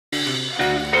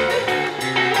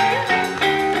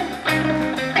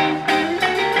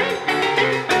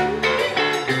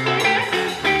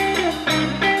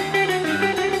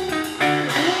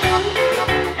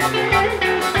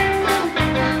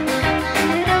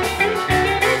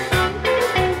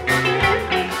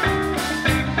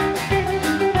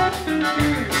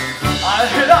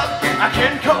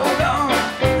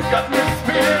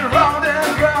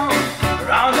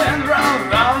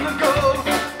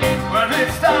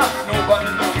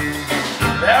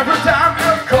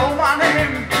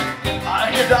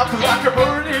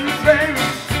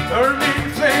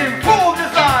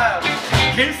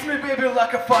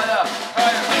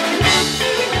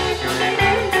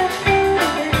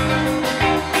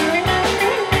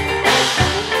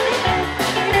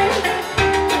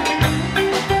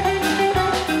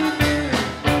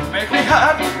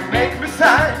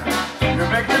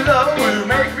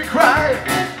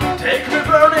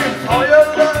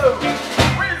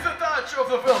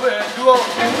the velvet glow.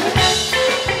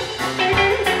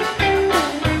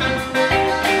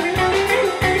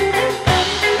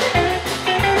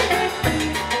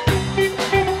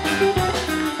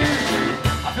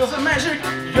 I feel the magic,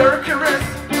 your caress.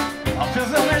 I feel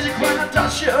the magic when I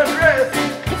touch your dress.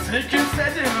 Sick and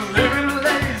satin, living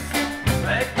lace,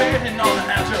 black painting on the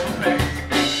hat of face.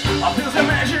 I feel the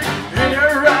magic in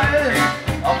your eyes.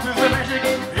 I feel the magic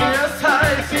in your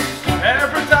sighs.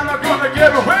 Every time I'm gonna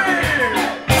get away,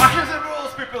 I hear the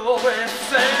rules people always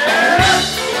say.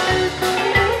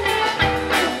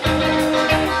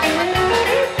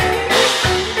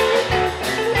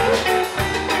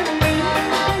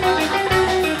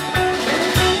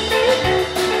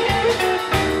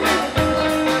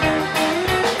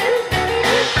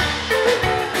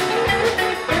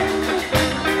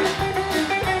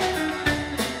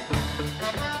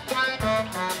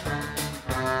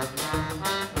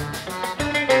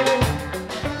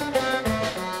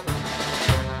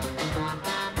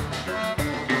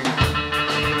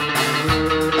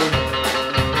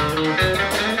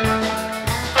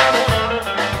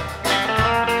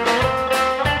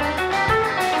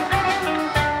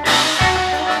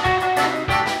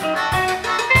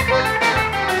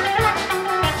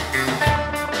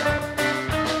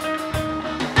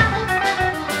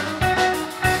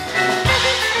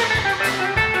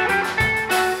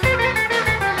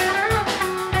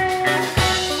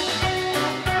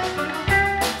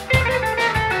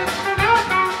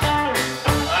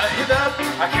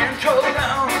 I can't go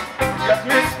down, got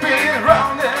me spinning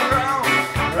round and round,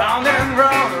 round and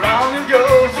round, round it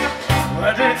goes.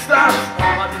 Where did it start?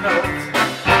 Nobody knows.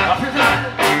 I feel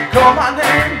like, come on.